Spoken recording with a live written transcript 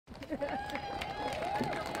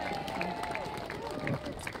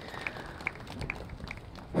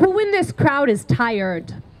this crowd is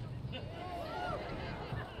tired.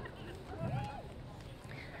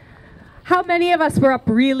 How many of us were up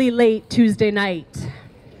really late Tuesday night?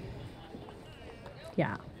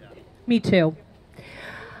 Yeah, me too.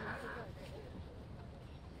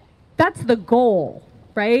 That's the goal,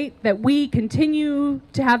 right? That we continue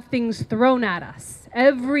to have things thrown at us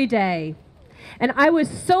every day. And I was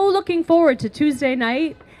so looking forward to Tuesday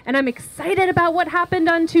night, and I'm excited about what happened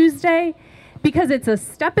on Tuesday because it's a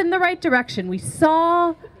step in the right direction. We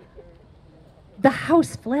saw the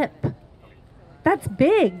House flip. That's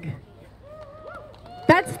big.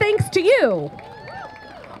 That's thanks to you.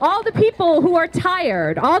 All the people who are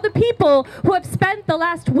tired, all the people who have spent the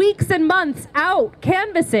last weeks and months out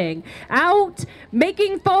canvassing, out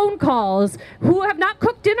making phone calls, who have not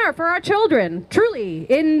cooked dinner for our children, truly,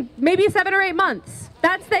 in maybe 7 or 8 months.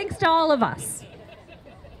 That's thanks to all of us.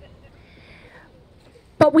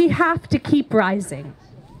 But we have to keep rising.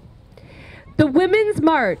 The Women's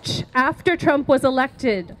March after Trump was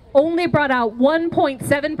elected only brought out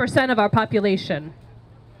 1.7% of our population.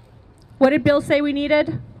 What did Bill say we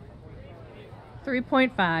needed?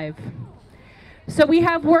 3.5. So we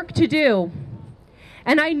have work to do.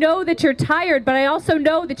 And I know that you're tired, but I also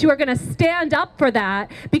know that you are going to stand up for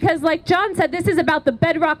that because, like John said, this is about the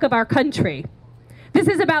bedrock of our country. This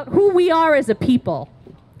is about who we are as a people.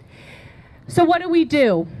 So what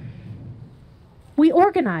do? We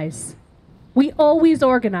organize. We always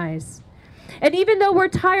organize. And even though we're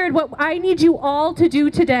tired, what I need you all to do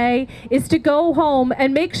today is to go home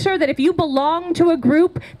and make sure that if you belong to a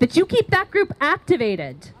group, that you keep that group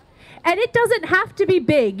activated. And it doesn't have to be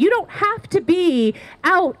big. You don't have to be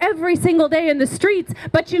out every single day in the streets,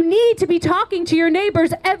 but you need to be talking to your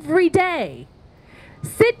neighbors every day.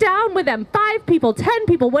 Sit down with them, 5 people, 10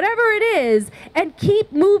 people, whatever it is, and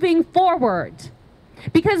keep moving forward.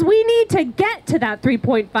 Because we need to get to that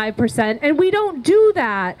 3.5%, and we don't do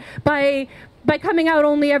that by coming out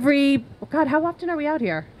only every, God, how often are we out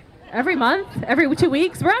here? Every month? Every 2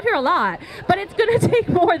 weeks? We're out here a lot, but it's going to take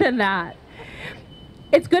more than that.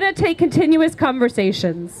 It's going to take continuous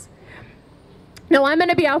conversations. Now, I'm going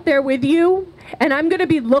to be out there with you, and I'm going to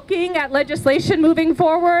be looking at legislation moving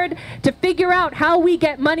forward to figure out how we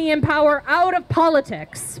get money and power out of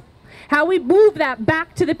politics, how we move that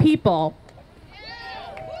back to the people.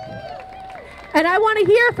 And I want to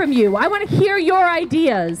hear from you. I want to hear your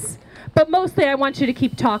ideas. But mostly I want you to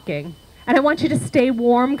keep talking. And I want you to stay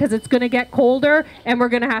warm because it's going to get colder and we're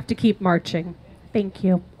going to have to keep marching. Thank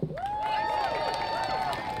you.